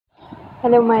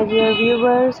Hello, my dear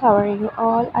viewers. How are you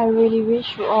all? I really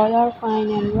wish you all are fine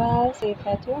and well, safe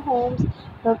at your homes.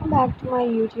 Welcome back to my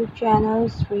YouTube channel,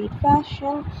 Street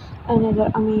Fashion.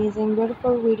 Another amazing,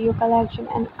 beautiful video collection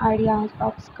and ideas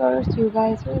of skirts you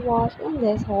guys will watch in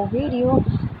this whole video.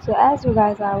 So, as you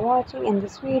guys are watching in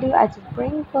this video, I just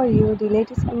bring for you the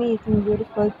latest amazing,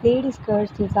 beautiful plaid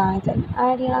skirts designs and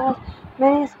ideas,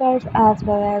 mini skirts as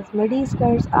well as midi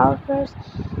skirts outfits,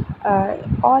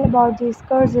 all about these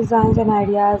skirts designs and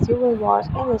ideas you will watch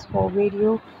in this whole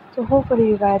video. So hopefully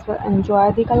you guys will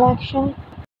enjoy the collection.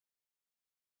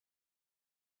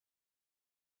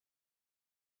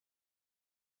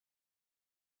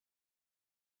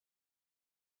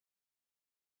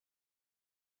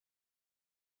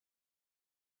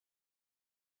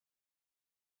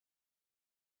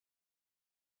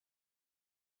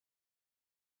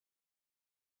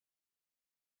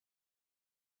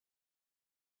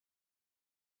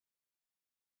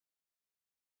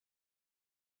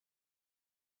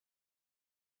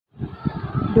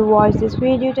 Do watch this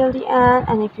video till the end,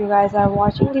 and if you guys are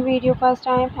watching the video first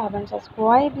time, haven't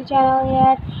subscribed the channel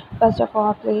yet, first of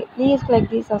all please click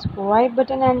the subscribe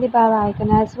button and the bell icon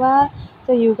as well,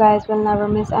 so you guys will never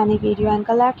miss any video and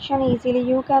collection. Easily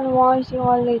you can watch the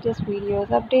all latest videos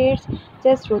updates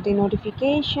just through the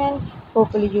notification.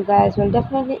 Hopefully you guys will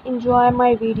definitely enjoy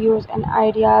my videos and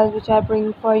ideas which I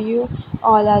bring for you,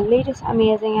 all our latest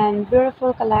amazing and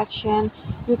beautiful collection.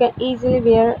 You can easily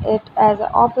wear it as an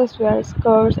office wear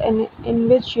skirts, and in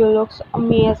which you look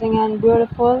amazing and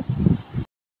beautiful.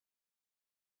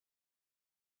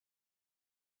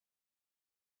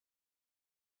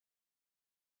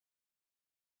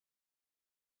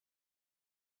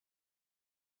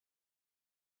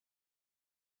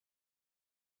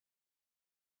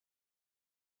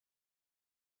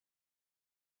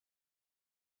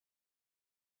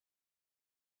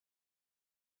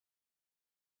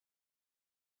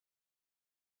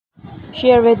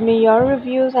 Share with me your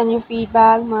reviews and your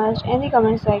feedback much in the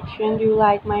comment section. Do you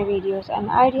like my videos and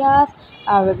ideas?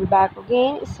 I will be back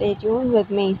again. Stay tuned with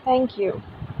me. Thank you.